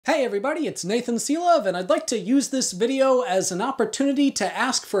Hey everybody, it's Nathan Selove, and I'd like to use this video as an opportunity to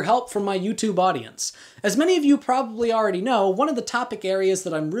ask for help from my YouTube audience. As many of you probably already know, one of the topic areas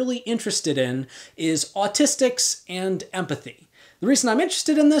that I'm really interested in is autistics and empathy. The reason I'm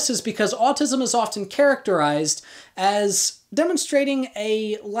interested in this is because autism is often characterized as demonstrating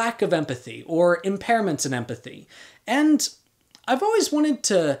a lack of empathy or impairments in empathy. And I've always wanted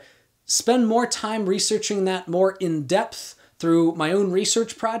to spend more time researching that more in depth through my own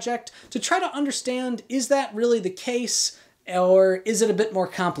research project to try to understand, is that really the case, or is it a bit more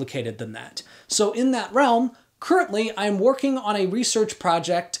complicated than that? So in that realm, currently I'm working on a research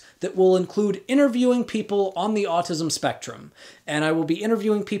project that will include interviewing people on the autism spectrum. And I will be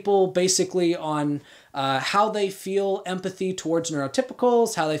interviewing people basically on how they feel empathy towards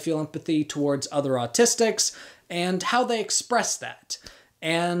neurotypicals, how they feel empathy towards other autistics, and how they express that.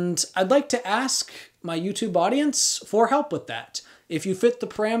 And I'd like to ask my YouTube audience for help with that. If you fit the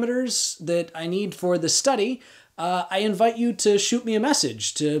parameters that I need for the study, I invite you to shoot me a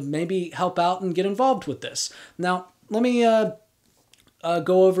message to maybe help out and get involved with this. Now, let me go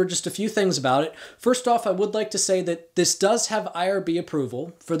over just a few things about it. First off, I would like to say that this does have IRB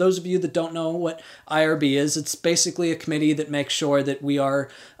approval. For those of you that don't know what IRB is, it's basically a committee that makes sure that we are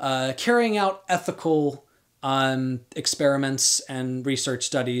carrying out ethical experiments and research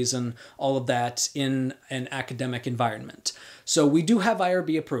studies and all of that in an academic environment. So we do have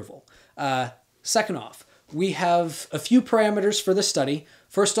IRB approval. Second off, we have a few parameters for the study.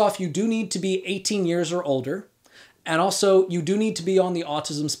 First off, you do need to be 18 years or older. And also, you do need to be on the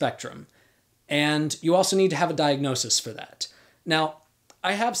autism spectrum. And you also need to have a diagnosis for that. Now,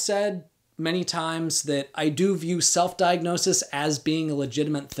 I have said many times that I do view self-diagnosis as being a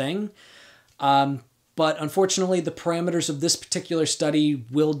legitimate thing. But unfortunately, the parameters of this particular study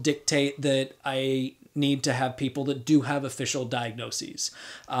will dictate that I need to have people that do have official diagnoses.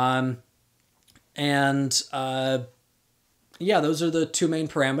 Yeah, those are the two main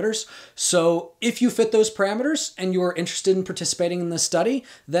parameters. So if you fit those parameters and you're interested in participating in this study,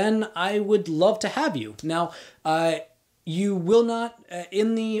 then I would love to have you. Now, you will not,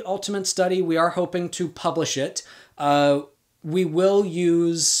 in the ultimate study, we are hoping to publish it. We will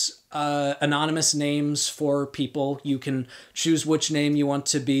use anonymous names for people. You can choose which name you want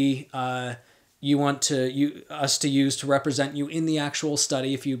to be, us to use to represent you in the actual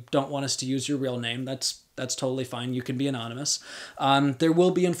study. If you don't want us to use your real name, that's totally fine. You can be anonymous. There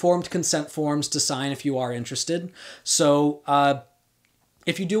will be informed consent forms to sign if you are interested. So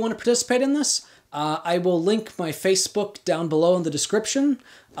if you do want to participate in this, I will link my Facebook down below in the description.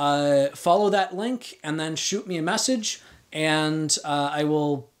 Follow that link and then shoot me a message, and I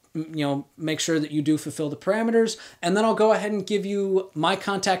will make sure that you do fulfill the parameters, and then I'll go ahead and give you my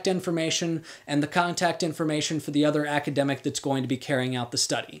contact information and the contact information for the other academic that's going to be carrying out the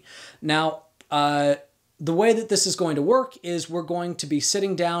study. Now, the way that this is going to work is we're going to be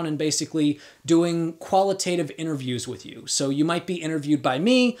sitting down and basically doing qualitative interviews with you. So you might be interviewed by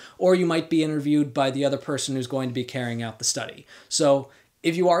me, or you might be interviewed by the other person who's going to be carrying out the study. So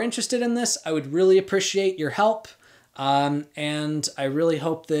if you are interested in this, I would really appreciate your help. And I really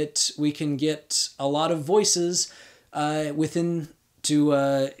hope that we can get a lot of voices within to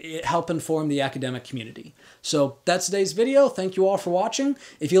help inform the academic community. So that's today's video. Thank you all for watching.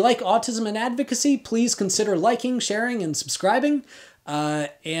 If you like autism and advocacy, please consider liking, sharing, and subscribing.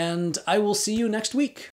 And I will see you next week.